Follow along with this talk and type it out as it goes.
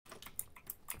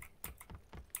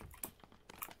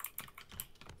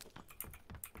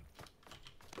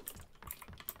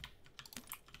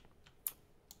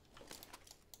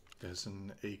There's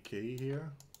an AK here.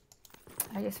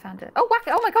 I just found it. Oh,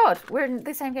 Wacky! Oh my God, we're in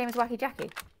the same game as WackyJacky.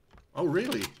 Oh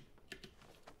really?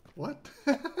 What?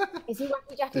 Is he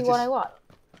WackyJacky 101?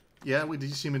 Yeah, did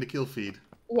you see him in the kill feed?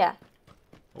 Yeah.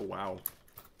 Oh wow.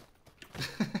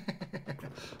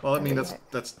 Well, I mean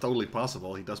that's totally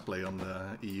possible. He does play on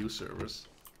the EU servers.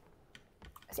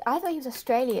 See, I thought he was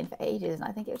Australian for ages, and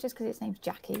I think it was just because his name's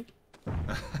Jackie.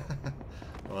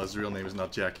 Well, his real name is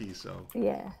not Jackie, so.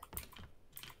 Yeah.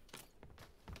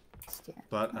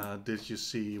 But did you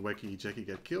see WackyJacky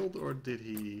get killed, or did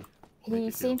he?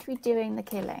 He seemed to be doing the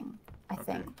killing, I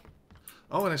think.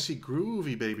 Oh, and I see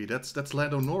Groovy Baby. That's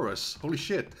Lando Norris. Holy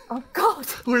shit! Oh God!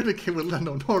 We're the kid with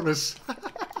Lando Norris.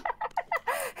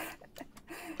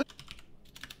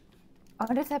 I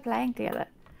wonder if they're playing together.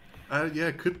 Yeah,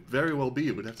 it could very well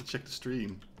be. We'd have to check the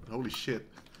stream. Holy shit!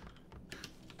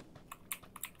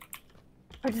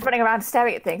 I'm just running around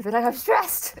staring at things, but like I'm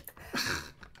stressed.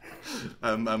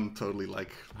 I'm totally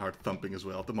like heart thumping as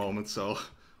well at the moment, so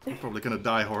I'm probably gonna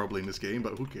die horribly in this game,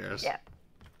 but who cares? Yeah.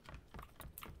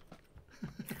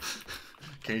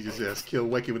 Can't you just kill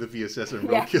Wacky with a VSS and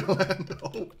roadkill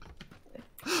Lando?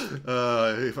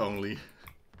 If only.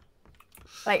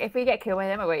 Like, if we get killed by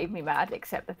them, it won't even be mad,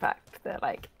 except the fact that,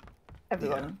 like,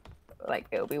 everyone, like,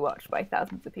 it'll be watched by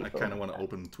thousands of people. I kind of want to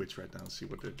open Twitch right now and see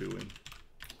what they're doing.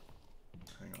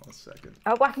 Hang on a second.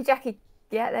 Oh, WackyJacky.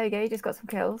 Yeah, there we go. You just got some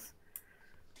kills.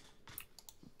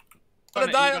 I'm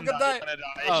gonna die.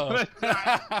 Oh.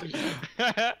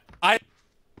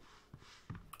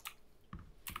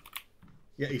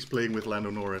 Yeah, he's playing with Lando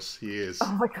Norris. He is.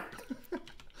 Oh my God.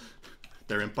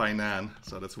 They're in Painan,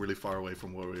 so that's really far away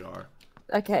from where we are.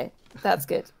 Okay, that's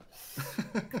good.